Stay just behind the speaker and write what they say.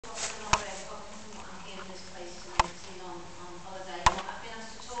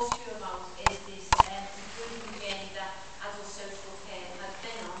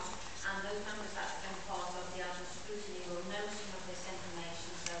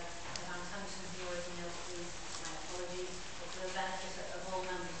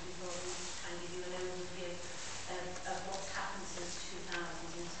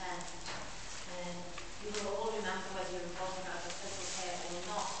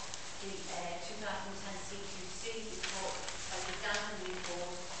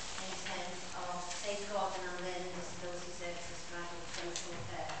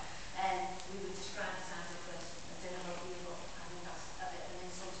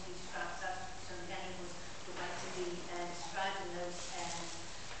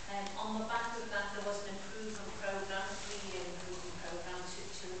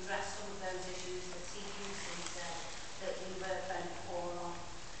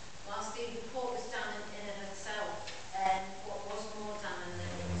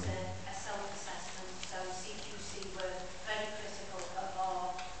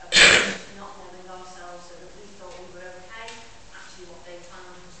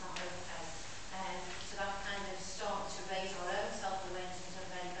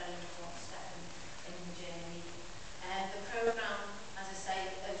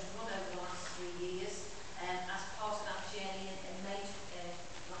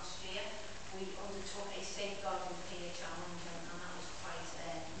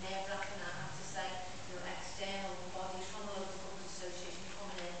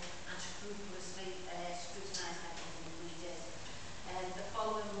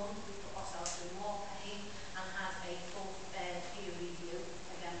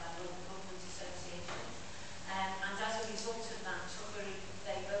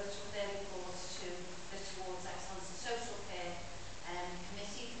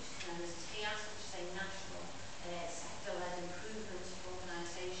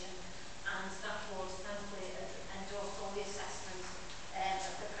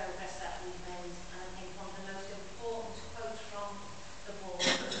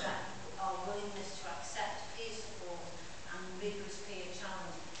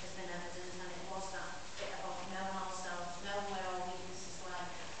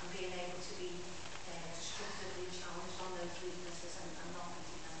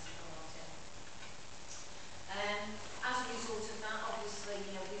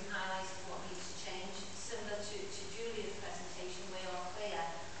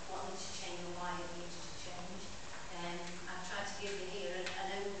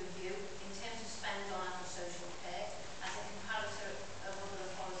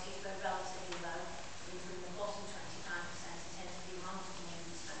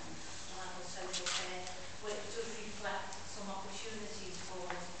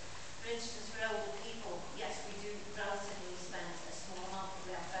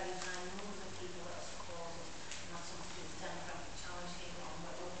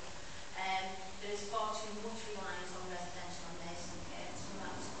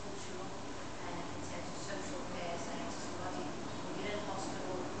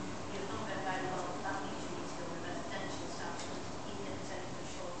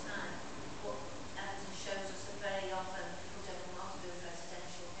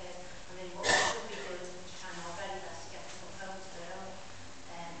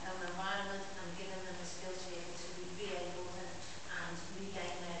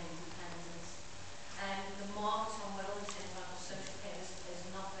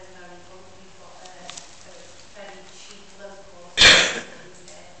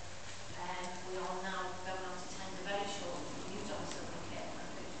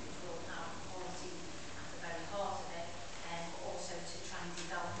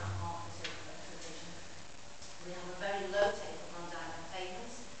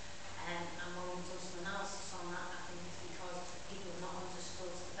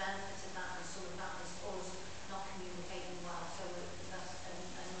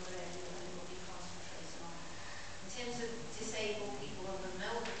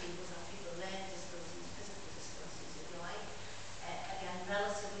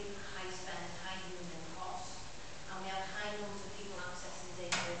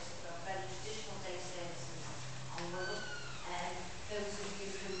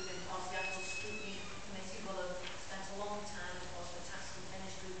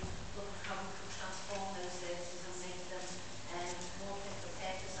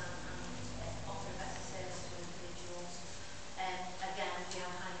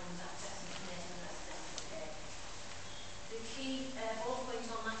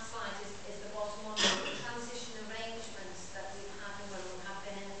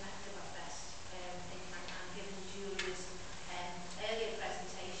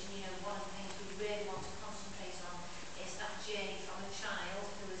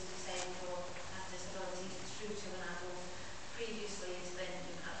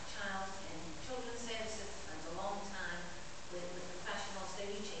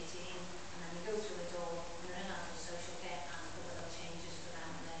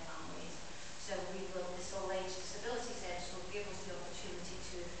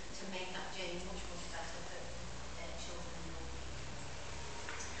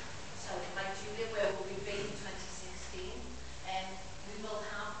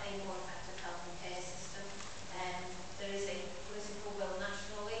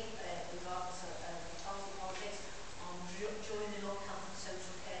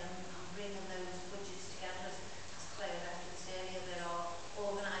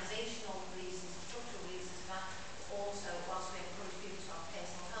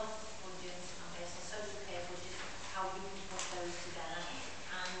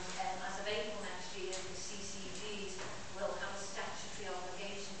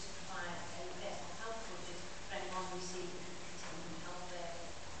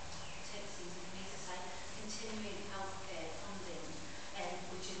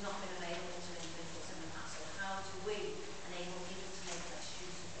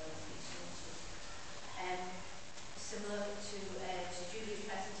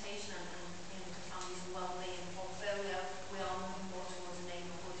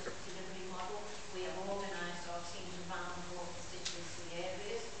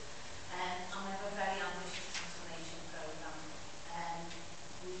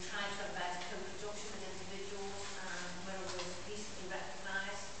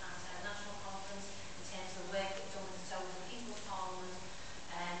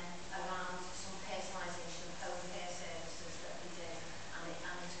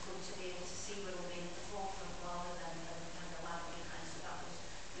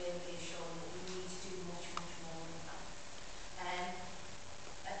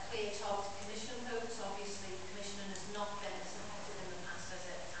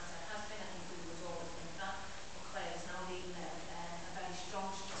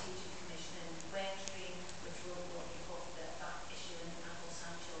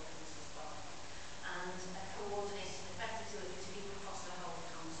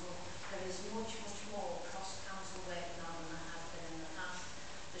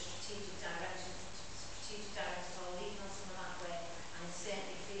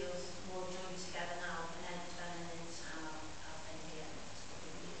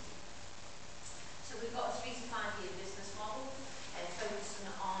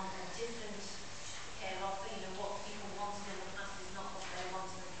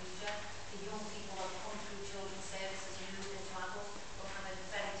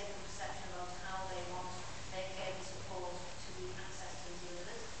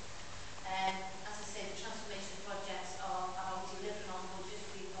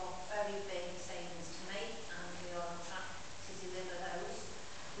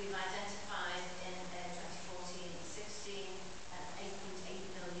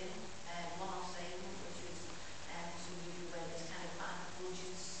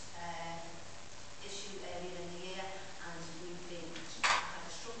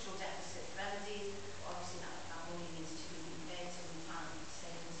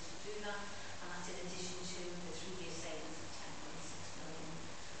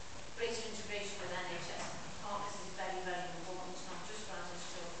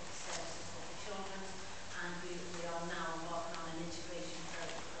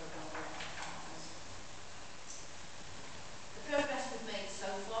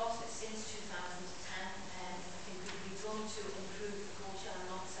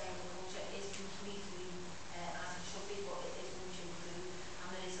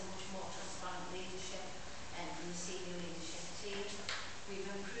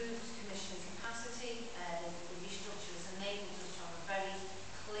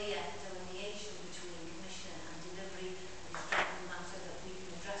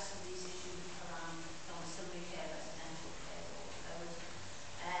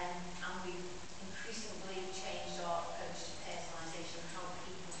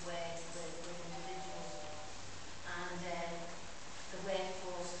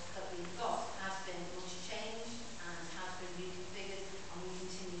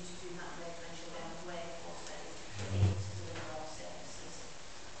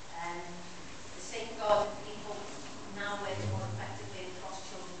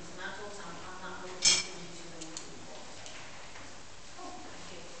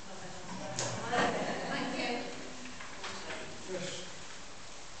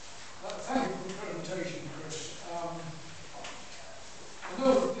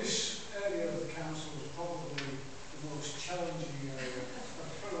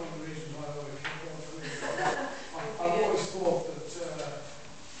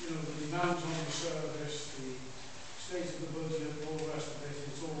of the demands on the service, the state of the budget, all the rest of it,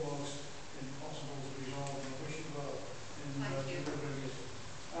 it's almost impossible to resolve, and I wish you well in delivering it.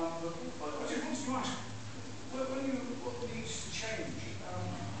 But I just wanted to ask, what needs to change?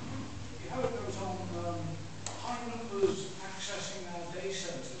 You have it goes on high numbers accessing our day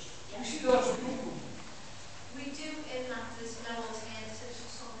centres. Do you see that as a problem? We do, in that there's no alternatives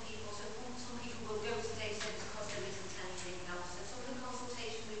for some people. So some people will go to day centres because there isn't anything else. So some of the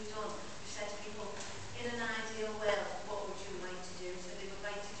consultation we've done, we've said to people, in an ideal world, what would you like to do? So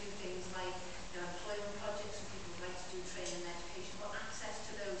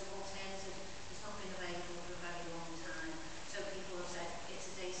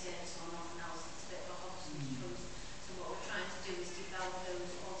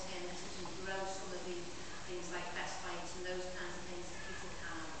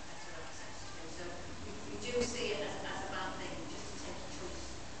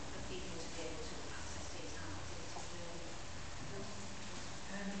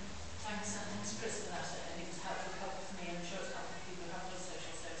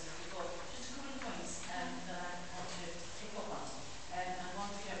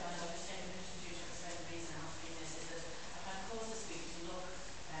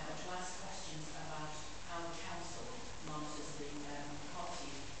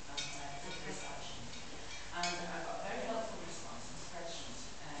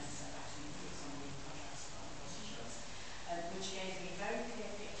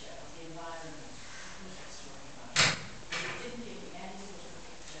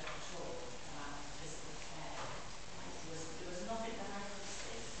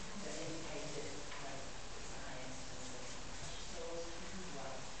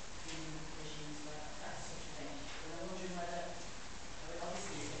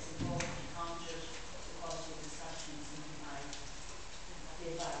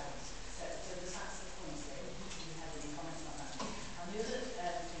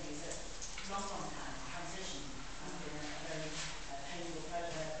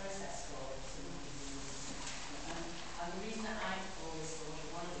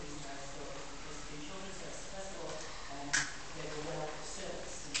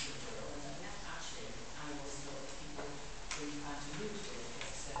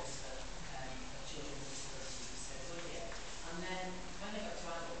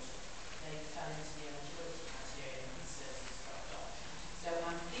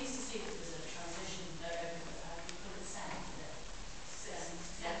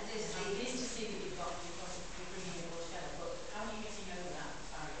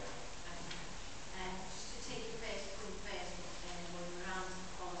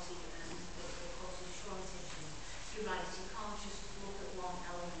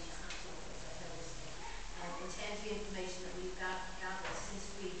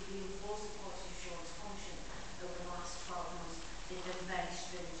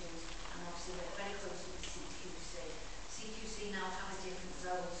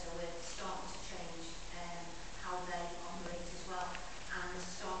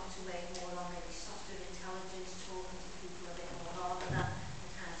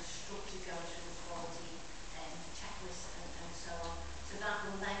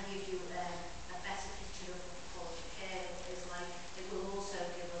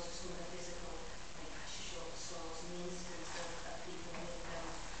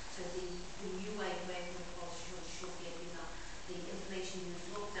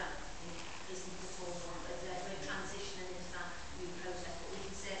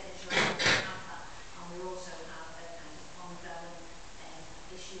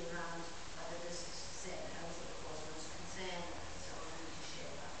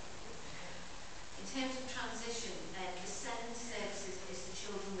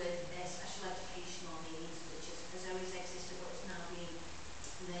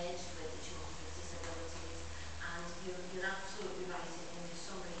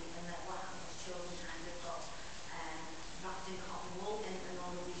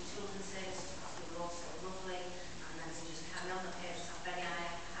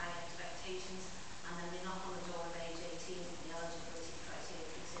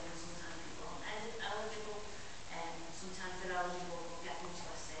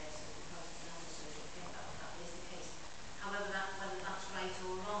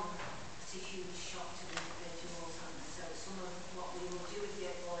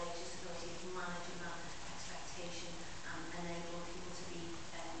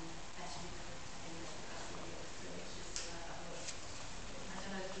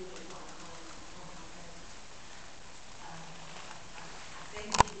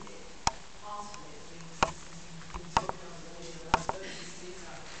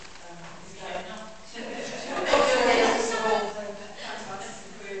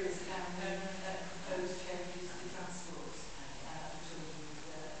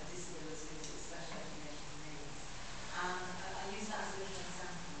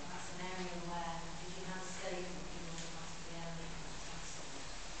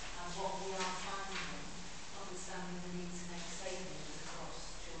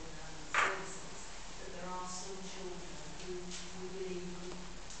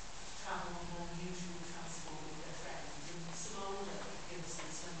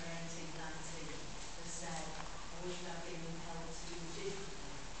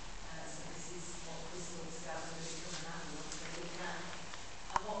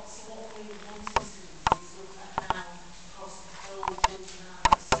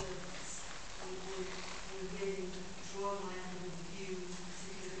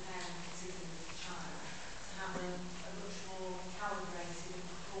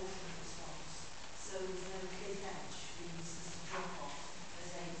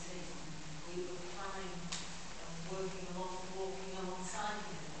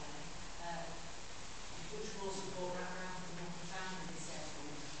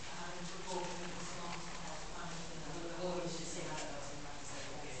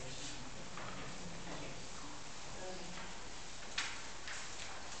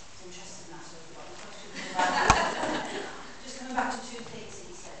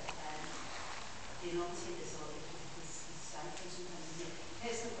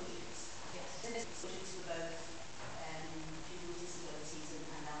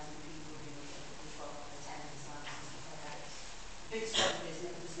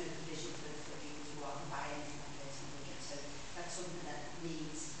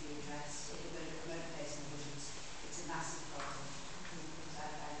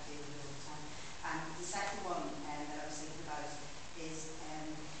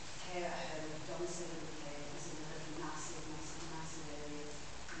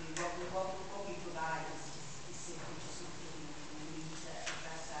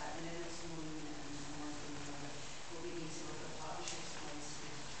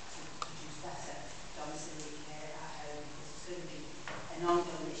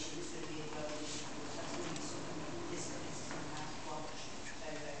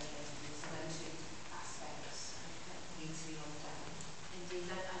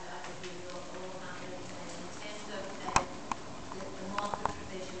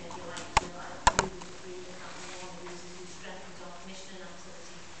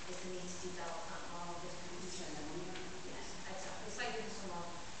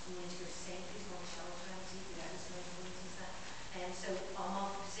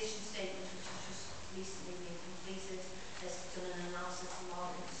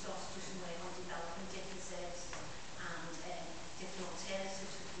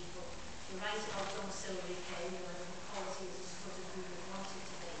right about domiciliary care, you know, whether the quality is as good as we would want it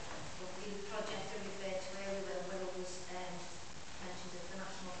to be. But the project I referred to earlier, where it was mentioned at the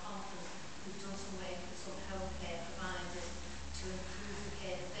national conference, we've done some work with some home care providers to improve the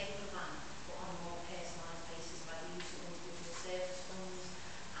care that they provide, but on a more personalised basis by the use of individual service funds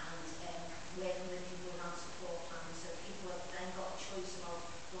and working with people around support plans, so people have then got a choice about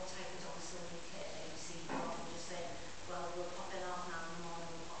what type of domiciliary care they receive, rather than just saying, well, we'll pop in half an hour in the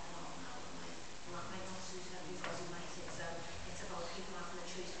morning, we'll pop in half an hour at night. Well, that might not suit everybody, might it? So it's about people having the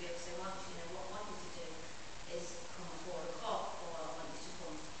choice to be able to say, well, actually, you know, what I want you to do is come at 4 o'clock, or I want you to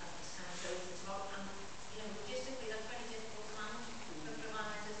come at this time. So it's about, and you know, logistically, that's very difficult to manage for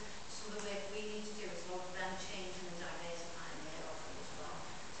providers. Some of the work we need to do is about them changing and diversifying their offering as well.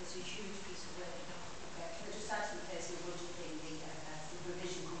 So it's a huge piece of work. But just add to the personal budget thing, as the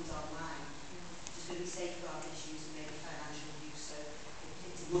provision comes online, there's going to be safeguard issues and maybe financial use, so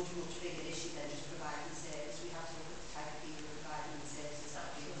it's a much